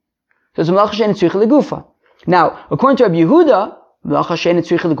you. So it's melacha she'ein tzricha legufa. Now, according to Rabbi Yehuda, melacha she'ein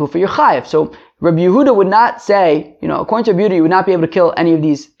tzricha legufa, you're chayev. So Rabbi Yehuda would not say, according to Rabbi Yehuda, you would not be able to kill any of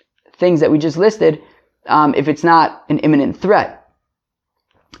these things that we just listed if it's not an imminent threat.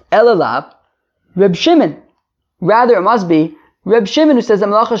 Elalav, Reb Shimon. Rather, it must be Reb Shimon who says that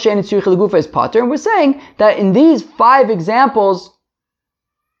melacha she'ein tzricha legufa is pater, and we're saying that in these 5 examples,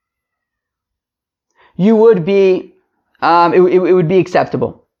 you would be, it would be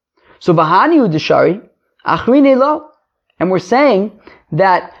acceptable. So Bahani Udashari, Achrine lo, and we're saying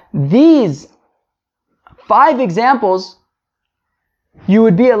that these 5 examples you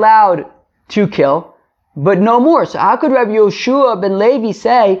would be allowed to kill, but no more. So how could Rabbi Yoshua ben Levi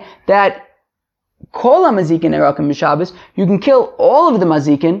say that kol hamazikin erakim b'Shabbos, you can kill all of the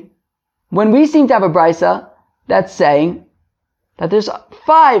mazikin, when we seem to have a brisa that's saying that there's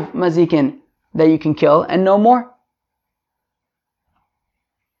 5 mazikin that you can kill and no more.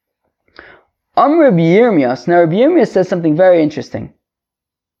 Rabbi Yirmiyah. Now Rabbi Yirmiyah says something very interesting.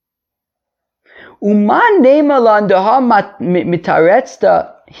 Uman neima landaha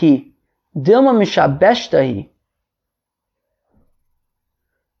mitaretzta hi, dilma mishabeshta hi.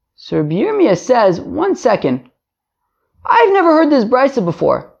 So Rabbi Yirmiyah says, 1 second, I've never heard this brisa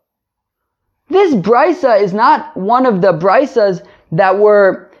before. This brisa is not one of the brisas that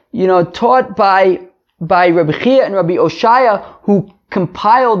were, taught by Rabbi Chia and Rabbi Oshaya, who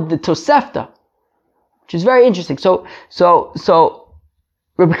compiled the Tosefta, which is very interesting. So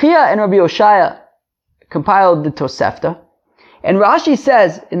Rabbi Chia and Rabbi Oshaya compiled the Tosefta, and Rashi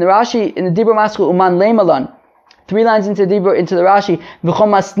says in the Dibur Maschil Uman Leimalan, 3 lines into the Rashi,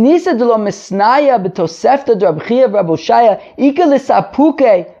 V'chomasnisa d'lo misnaya b'Tosefta d'Rabbi Chia v'Rabbi Oshaya ika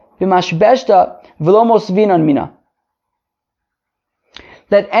l'sapuke b'mashbeshta v'lo mosvinan mina.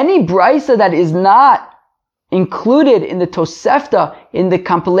 That any brisa that is not included in the Tosefta, in the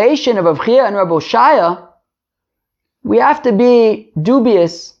compilation of Rabbi Chia and Rabbi Oshaya, we have to be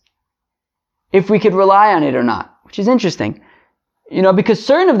dubious if we could rely on it or not, which is interesting. Because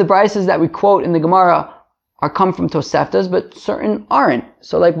certain of the brisas that we quote in the Gemara are come from Toseftas, but certain aren't.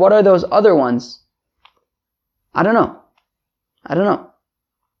 So what are those other ones? I don't know.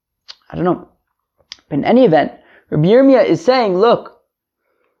 But in any event, Rabbi Yirmiyah is saying, look,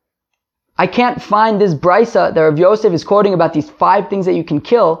 I can't find this brisa that Rav Yosef is quoting about these 5 things that you can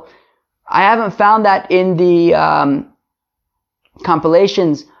kill. I haven't found that in the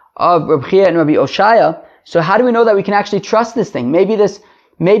compilations of Rabbi Chia and Rabbi Oshaya. So how do we know that we can actually trust this thing? Maybe this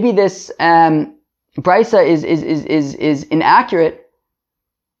brisa is inaccurate,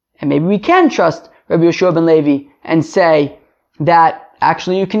 and maybe we can trust Rabbi Yehoshua ben Levi and say that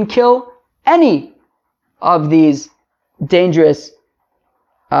actually you can kill any of these dangerous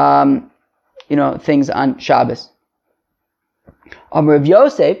things on Shabbos. Rav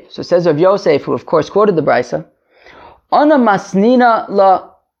Yosef, so says Rav Yosef, who of course quoted the brisa, Ana masnina la,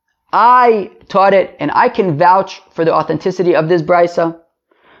 I taught it and I can vouch for the authenticity of this brisa.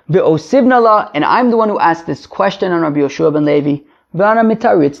 Ve'osivna la, and I'm the one who asked this question on Rabbi Yehoshua ben Levi. Ve'ana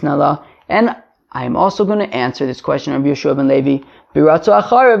mitaritzna la, and I am also going to answer this question on Rabbi Yehoshua ben Levi. B'ratzu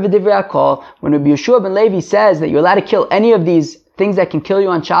achara v'divrei hakol, when Rabbi Yehoshua ben Levi says that you're allowed to kill any of these things that can kill you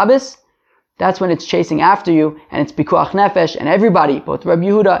on Shabbos, that's when it's chasing after you, and it's pikuach nefesh, and everybody, both Rabbi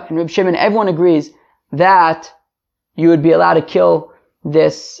Yehuda and Rabbi Shimon, everyone agrees that you would be allowed to kill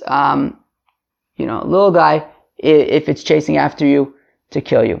this, little guy if it's chasing after you to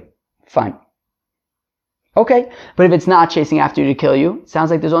kill you. Fine. Okay, but if it's not chasing after you to kill you, it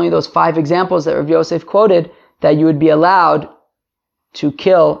sounds like there's only those 5 examples that Rav Yosef quoted that you would be allowed to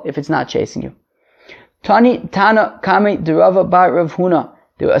kill if it's not chasing you. Tana Kami Derava Bar Rav Huna.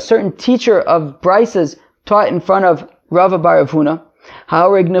 A certain teacher of brisas taught in front of Rava bar Rav Huna.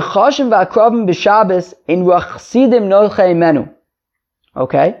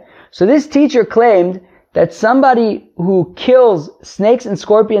 Okay, so this teacher claimed that somebody who kills snakes and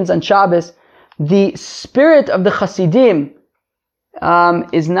scorpions on Shabbos, the spirit of the Chasidim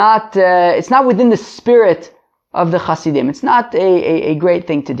is not. It's not within the spirit of the Chasidim. It's not a great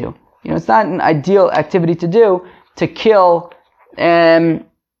thing to do. It's not an ideal activity to do to kill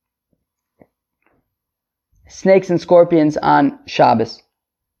snakes and scorpions on Shabbos.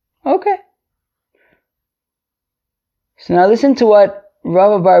 Okay. So now listen to what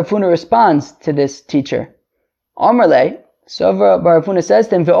Rava bar Rav Huna responds to this teacher. Omerle, so Rava bar Rav Huna says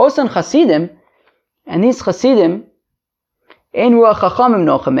to him, Ve'osan Chasidim, and these Chasidim, Ein ruach chachamim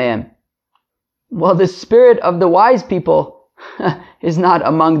nocha mehem. Well, the spirit of the wise people is not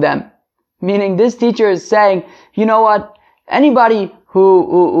among them. Meaning this teacher is saying, you know what, anybody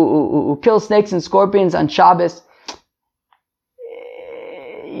who kills snakes and scorpions on Shabbos,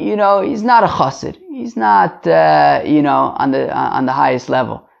 he's not a chassid. He's not, on the highest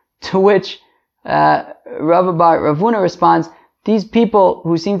level. To which Rava bar Rav Huna responds, these people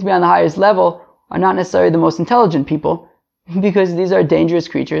who seem to be on the highest level are not necessarily the most intelligent people, because these are dangerous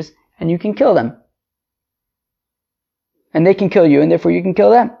creatures, and you can kill them. And they can kill you, and therefore you can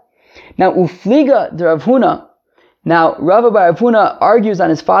kill them. Now, Ufliga de Rav Huna, now Rava bar Rav Huna argues on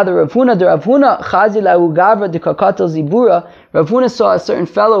his father Rav Huna. De Rav Huna chazi lahu gavra de kakatel zibura. Rav Huna saw a certain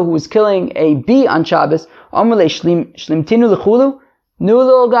fellow who was killing a bee on Shabbos. Amrle shlimtinu lechulu. New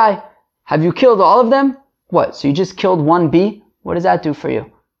little guy, have you killed all of them? What? So you just killed one bee? What does that do for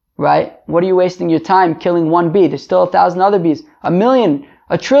you? Right? What are you wasting your time killing one bee? There's still 1,000 other bees, a million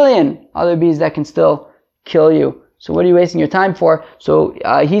 1 trillion other bees that can still kill you. So what are you wasting your time for? So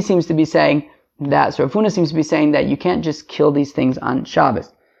he seems to be saying that, so Rav Huna seems to be saying that you can't just kill these things on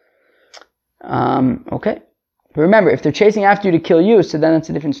Shabbos. Okay. But remember, if they're chasing after you to kill you, so then that's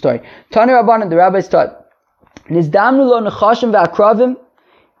a different story. Tanu Rabbanan, the rabbis taught, Nizdamnu lo nechashim v'akravim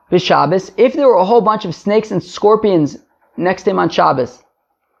b'Shabbos. If there were a whole bunch of snakes and scorpions next to him on Shabbos,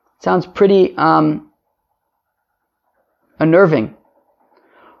 sounds pretty unnerving.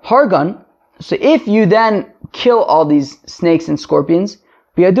 Hargan, so if you then kill all these snakes and scorpions,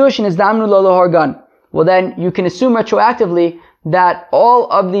 biyadush nizdamnu lo hargan. Well, then you can assume retroactively that all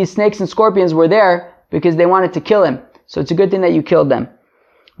of these snakes and scorpions were there because they wanted to kill him. So it's a good thing that you killed them.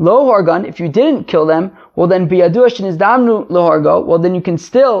 Lo hargan, if you didn't kill them, well then biyadush nizdamnu lo hargo. Well, then you can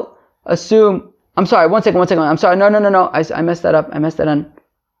still assume. I'm sorry. One second. I'm sorry. No. I messed that up. I messed that on.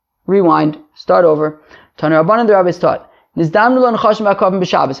 Rewind. Start over. Tanu Rabbanan, the rabbis taught. If there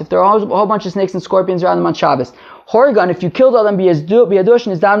are a whole bunch of snakes and scorpions around them on Shabbos, Horgan, if you killed all them,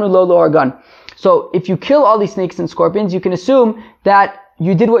 so if you kill all these snakes and scorpions, you can assume that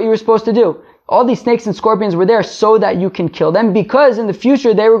you did what you were supposed to do. All these snakes and scorpions were there so that you can kill them, because in the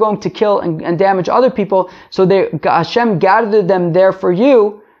future they were going to kill and damage other people. So Hashem gathered them there for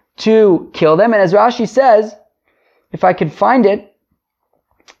you to kill them. And as Rashi says, if I could find it,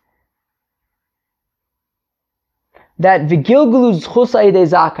 that Vigilgulu Zchus Aidei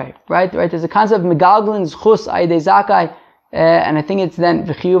Zakai, right? There's a concept of Megalgalin Zchus Aidei Zakai, and I think it's then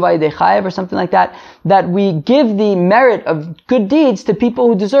V'chiyuv Aidei Chayev or something like that, that we give the merit of good deeds to people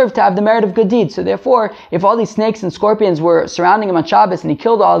who deserve to have the merit of good deeds. So therefore, if all these snakes and scorpions were surrounding him on Shabbos and he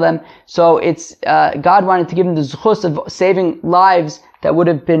killed all of them, so it's, God wanted to give him the Zchus of saving lives that would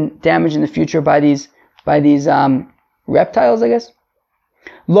have been damaged in the future by these reptiles, I guess.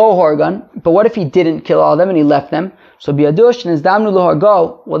 Lo Horgan, but what if he didn't kill all of them and he left them? So biyadush and izdamnu lo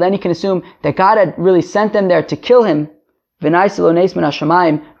hargo, well then you can assume that God had really sent them there to kill him, v'nais lo neis min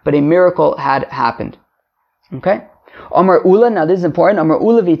hashamayim, but a miracle had happened. Okay? Amar Ula, now this is important, Amar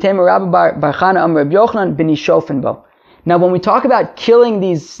Ula v'yitem Rabbi Bar Chana Amar Rabbi Yochanan b'nishofen bo. Now when we talk about killing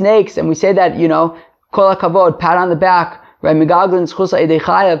these snakes, and we say that, kol hakavod, pat on the back, right, megaglin zchus ha'idei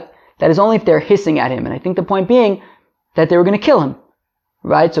chayav, that is only if they're hissing at him. And I think the point being that they were going to kill him.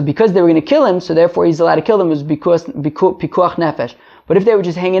 Right? So because they were going to kill him, so therefore he's allowed to kill them, was because pikuach nefesh. But if they were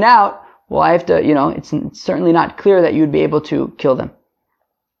just hanging out, well, I have to, it's certainly not clear that you would be able to kill them.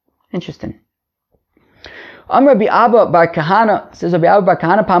 Interesting. Rabbi Abba Bar Kahana, says Rabbi Abba Bar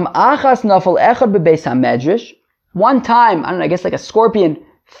Kahana, Pam achas nafal echad bebeis hamedrash. One time, I don't know, I guess like a scorpion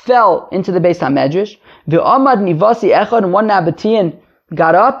fell into the Beis HaMedrash. V'amad nivasi echad, and one Nabatean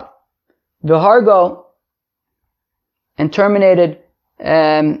got up, v'hargo, and terminated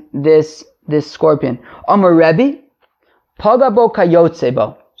this scorpion. Amar Rebbe, Pagabo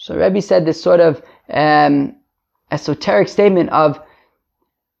kayotsebo. So Rebbe said this sort of esoteric statement of,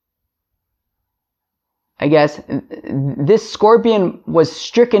 I guess, this scorpion was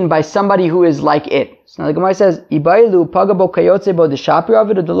stricken by somebody who is like it. So now the Gemara says, Ibailu pagabo kayotsebo the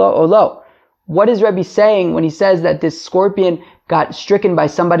shapiravid olo. What is Rebbe saying when he says that this scorpion got stricken by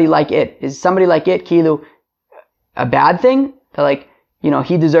somebody like it? Is somebody like it, kilu, a bad thing? That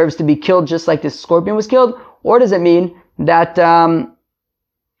he deserves to be killed just like this scorpion was killed? Or does it mean that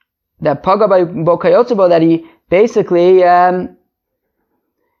that pagabo kayotsebo, that he basically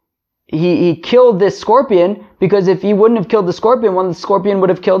he killed this scorpion, because if he wouldn't have killed the scorpion, the scorpion would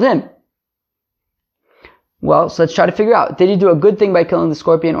have killed him? Well, so let's try to figure out, did he do a good thing by killing the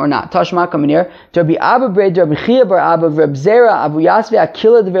scorpion or not? Tashma coming here. Rabbi Abba Bred, Rabbi Chia bar Abba, Reb Zera, Abu Yasvi,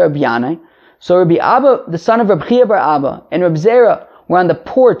 Akila de Rabbi Yanai. So Rabbi Abba, the son of Rabbi Chia bar Abba, and Reb Zera were on the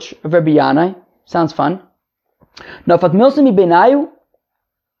porch of Rabbi Yanai. Sounds fun. Nafat milsimi benayu,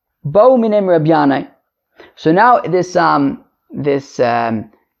 bo minem Rabbi Yanai. So now this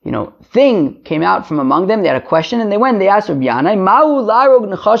thing came out from among them. They had a question, and they went and they asked Rabbi Yanai, Ma'u larog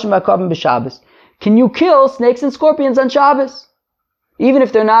nechashim v'akavim b'Shabbos. Can you kill snakes and scorpions on Shabbos? Even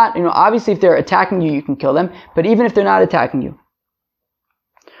if they're not, obviously if they're attacking you, you can kill them, but even if they're not attacking you.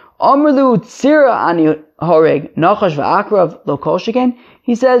 Amrlu tzira ani horeg nachash v'akrav lo kol sheken.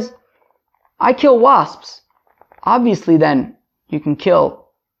 He says, I kill wasps. Obviously then, you can kill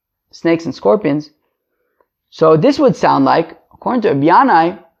snakes and scorpions. So this would sound like, according to Rabbi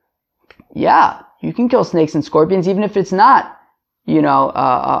Yanai, yeah, you can kill snakes and scorpions even if it's not,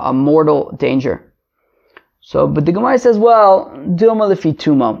 a mortal danger. So, but the Gemara says, well, Dilma lefi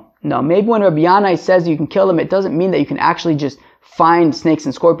tumo. No, maybe when Rabbi Yanai says you can kill them, it doesn't mean that you can actually just find snakes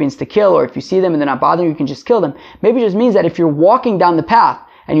and scorpions to kill, or if you see them and they're not bothering you, you can just kill them. Maybe it just means that if you're walking down the path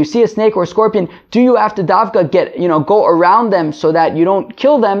and you see a snake or a scorpion, do you have to davka go around them so that you don't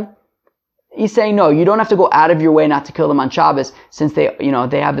kill them? He's saying no, you don't have to go out of your way not to kill them on Shabbos, since they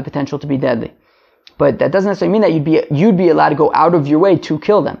have the potential to be deadly. But that doesn't necessarily mean that you'd be allowed to go out of your way to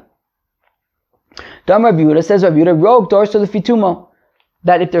kill them. Dam Rav Yehuda says, Rav Yehuda, Rog Dorso Lefitumo,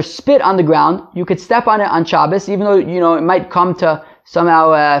 that if there's spit on the ground, you could step on it on Shabbos, even though, it might come to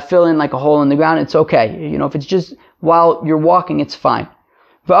somehow fill in like a hole in the ground, it's okay. If it's just while you're walking, it's fine.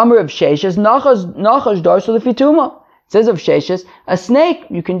 V'amar of Sheshes, Nachash Dorso Lefitumo. It says of Sheshes, a snake,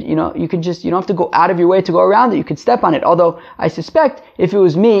 you can just, you don't have to go out of your way to go around it, you could step on it. Although, I suspect, if it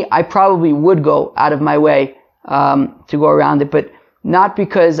was me, I probably would go out of my way, to go around it, but not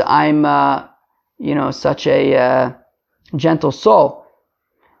because I'm, such a, gentle soul.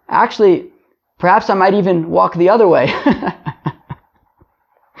 Actually, perhaps I might even walk the other way.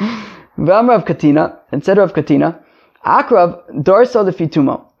 V'amar of Katina, and said of Katina, Akrav Dorso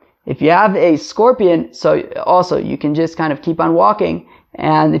Lefitumo. If you have a scorpion, so also you can just kind of keep on walking,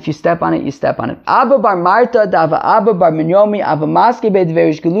 and if you step on it, you step on it. Abba bar Marta dava Abba bar Minyomi Abba maske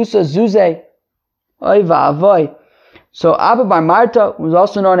bedverish gelusa zuze oy va'avoy. So Abba bar Marta, who's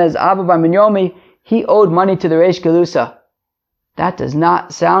also known as Abba bar Minyomi, he owed money to the Reish Gelusa. That does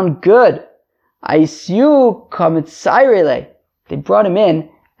not sound good. Aisyu kamitzayrele. They brought him in,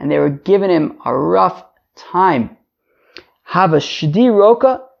 and they were giving him a rough time. Have a shdi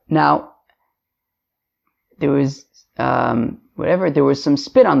roka. Now, there was, there was some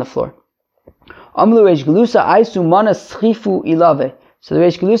spit on the floor. Amlu Reish Gelusa aisu mana schifu ilave. So the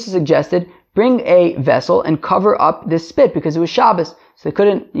Reish Gelusa suggested, bring a vessel and cover up this spit, because it was Shabbos. So they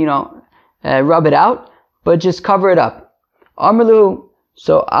couldn't, rub it out, but just cover it up. Amru,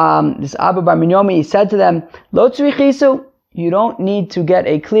 so this Abba bar Minyomi, he said to them, Lo tzrichisu, you don't need to get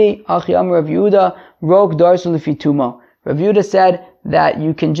a kli. Achi Amar Rav Yehuda, rok darsu lefitumo. Rav Yehuda said that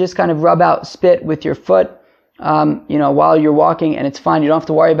you can just kind of rub out spit with your foot, while you're walking, and it's fine. You don't have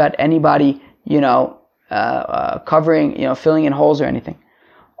to worry about anybody, covering, filling in holes or anything.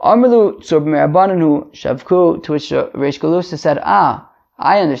 Amru tzur b'merabananu shavku, to which Reish Gelusa said,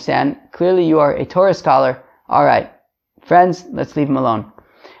 I understand. Clearly you are a Torah scholar. All right. Friends, let's leave him alone.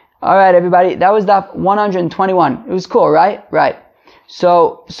 All right, everybody. That was daf 121. It was cool, right? Right.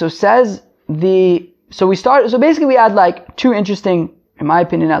 So basically we had like two interesting, in my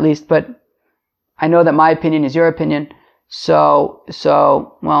opinion at least, but I know that my opinion is your opinion. No, I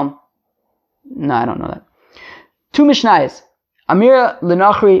don't know that. Two Mishnayos. Amira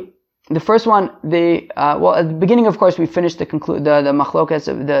Lenachri. The first one, at the beginning, of course, we finished the machlokas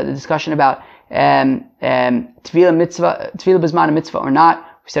of the discussion about tefillah b'zman mitzvah or not.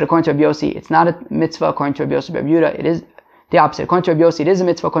 We said according to Rabbi Yossi, it's not a mitzvah. According to Rabbi Yossi, Rabbi Yehuda, it is the opposite. According to Rabbi Yossi, it is a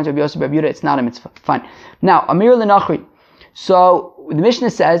mitzvah. According to Rabbi Yossi, Rabbi Yehuda, it's not a mitzvah. Fine. Now, Amir Lenachri. So the Mishnah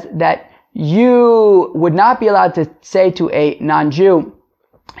says that you would not be allowed to say to a non-Jew,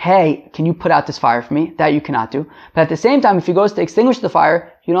 hey, can you put out this fire for me? That you cannot do. But at the same time, if he goes to extinguish the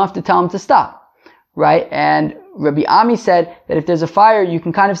fire, you don't have to tell him to stop. Right? And Rabbi Ami said that if there's a fire, you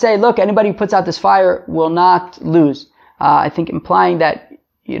can kind of say, look, anybody who puts out this fire will not lose. I think implying that,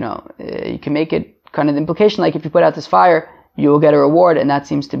 you can make it kind of the implication like if you put out this fire, you will get a reward, and that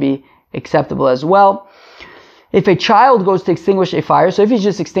seems to be acceptable as well. If a child goes to extinguish a fire, so if he's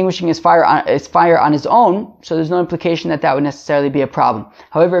just extinguishing his fire on his own, so there's no implication that would necessarily be a problem.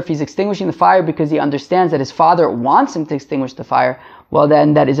 However, if he's extinguishing the fire because he understands that his father wants him to extinguish the fire, well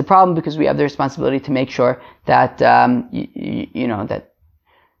then that is a problem, because we have the responsibility to make sure that,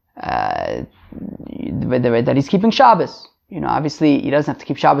 that he's keeping Shabbos. Obviously he doesn't have to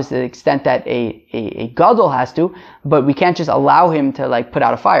keep Shabbos to the extent that a gadol has to, but we can't just allow him to put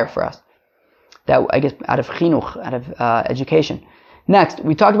out a fire for us. That, I guess, out of chinuch, out of education. Next,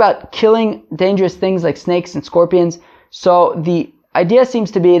 we talked about killing dangerous things like snakes and scorpions. So the idea seems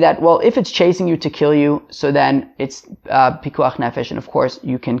to be that, well, if it's chasing you to kill you, so then it's pikuach nefesh, and of course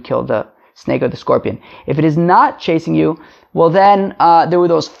you can kill the snake or the scorpion. If it is not chasing you, well then there were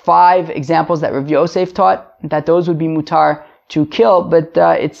those 5 examples that Rav Yosef taught, that those would be mutar to kill, but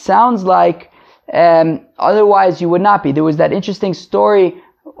it sounds like otherwise you would not be. There was that interesting story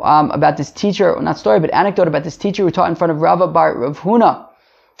about this teacher, not story, but anecdote about this teacher who taught in front of Rava bar Rav Huna,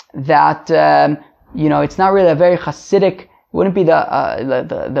 that it's not really a very Hasidic, wouldn't be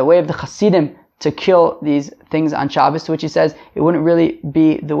the way of the Hasidim to kill these things on Shabbos, to which he says it wouldn't really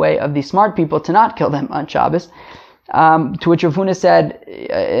be the way of the smart people to not kill them on Shabbos. To which Rav Huna said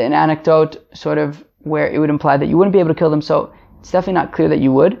an anecdote sort of where it would imply that you wouldn't be able to kill them, so it's definitely not clear that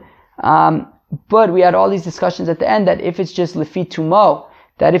you would. But we had all these discussions at the end that if it's just lefi tumo,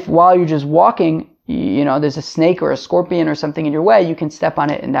 that if while you're just walking, there's a snake or a scorpion or something in your way, you can step on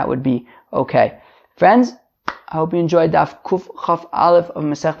it and that would be okay. Friends, I hope you enjoyed Daf Kuf Chaf Aleph of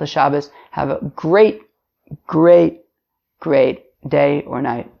Masechta Shabbos. Have a great, great, great day or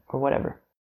night or whatever.